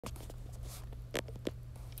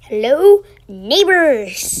Hello,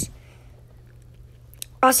 neighbors.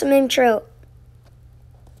 Awesome intro.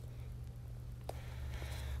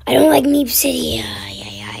 I don't like Meep City.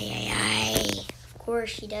 Of course,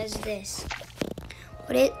 she does this.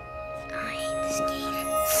 I hate this game.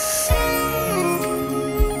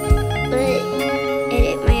 But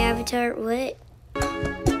edit my avatar. What? Wait,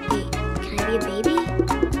 can I be a baby?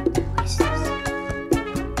 What is this?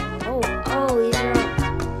 Oh, these are all,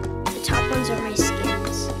 the top ones are my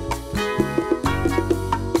skins.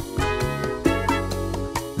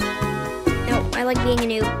 No, I like being a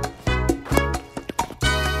noob.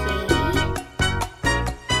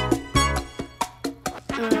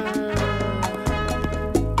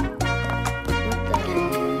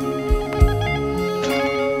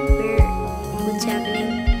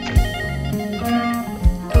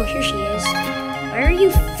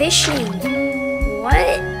 Fishing.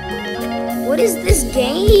 What is this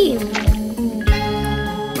game?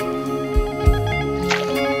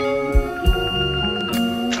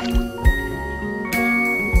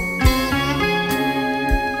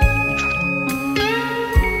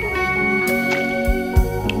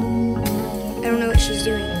 I don't know what she's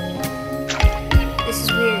doing. This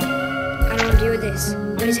is weird. I don't want to deal with this.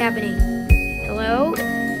 What is happening? Hello?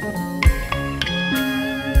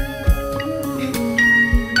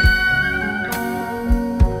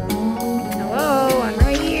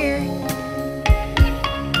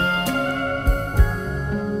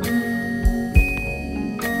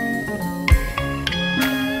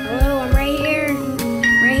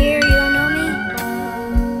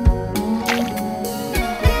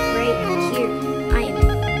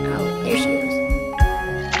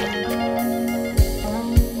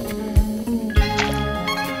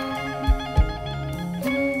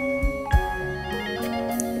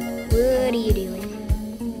 What are you doing?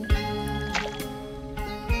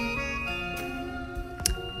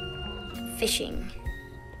 Fishing.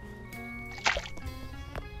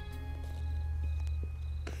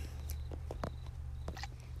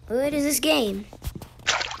 What is this game?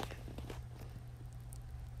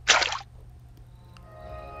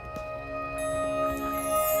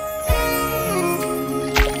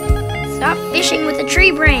 Stop fishing with a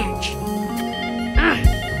tree branch.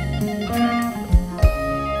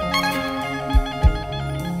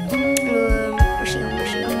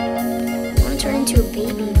 To a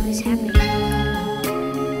baby. What is happening?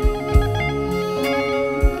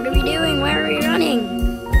 What are we doing? Why are we running?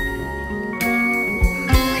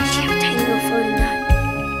 Why does she have a tiny little floating dot?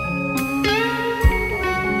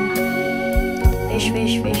 Fish.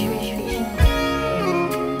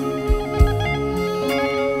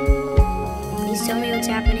 Please tell me what's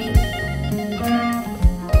happening.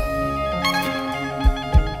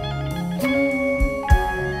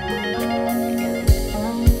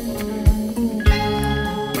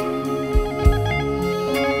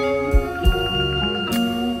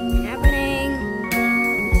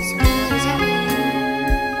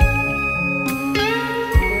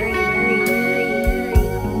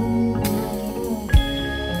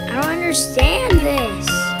 Understand this.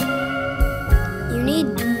 You need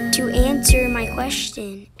to answer my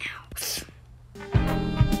question. Ow.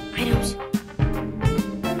 Items.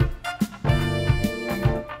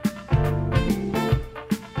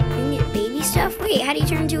 You can get baby stuff? Wait, how do you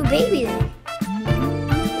turn into a baby then?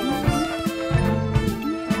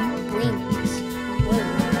 Wings. Whoa.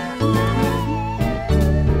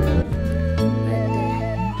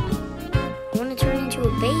 I want to turn into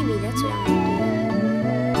a baby. That's what I want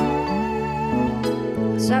to do.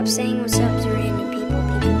 Stop saying what's up to random people.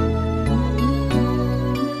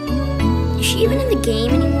 Is she even in the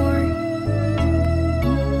game anymore?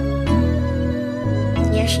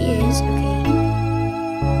 Yeah, she is. Okay.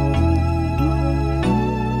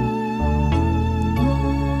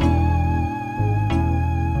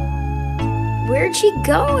 Where'd she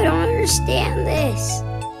go? I don't understand this.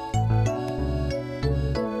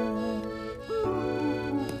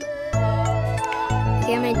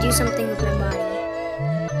 Okay, I'm gonna do something with my body.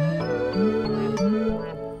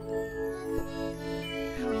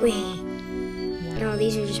 Wait. No,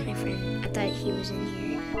 these are just my friend. I thought he was in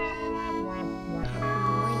here.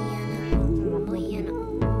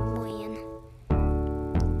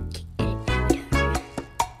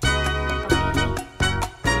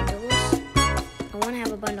 I want to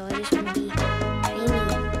have a bundle. I just want to be Amy. I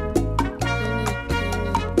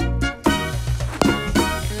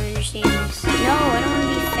don't understand this. No, I don't want to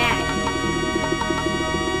be fat.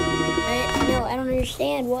 No, I don't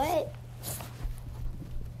understand. What?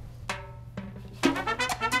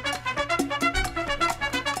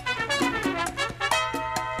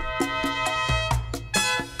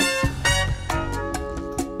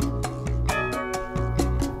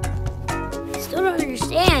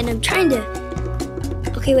 I'm trying to...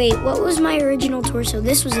 Okay, wait. What was my original torso?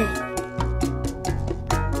 This was it.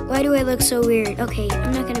 Why do I look so weird? Okay,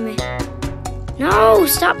 I'm not gonna... No!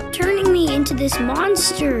 Stop turning me into this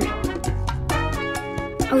monster!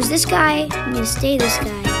 I was this guy. I'm gonna stay this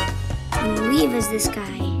guy. I'm gonna leave as this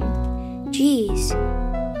guy. Jeez.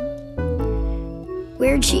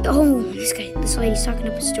 Where'd she... Oh, this lady's talking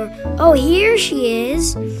up a store. Oh, here she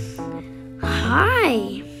is.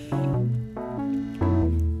 Hi.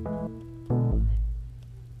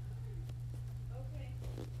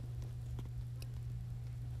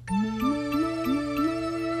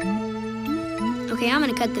 Okay, I'm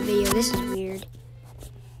gonna cut the video. This is weird.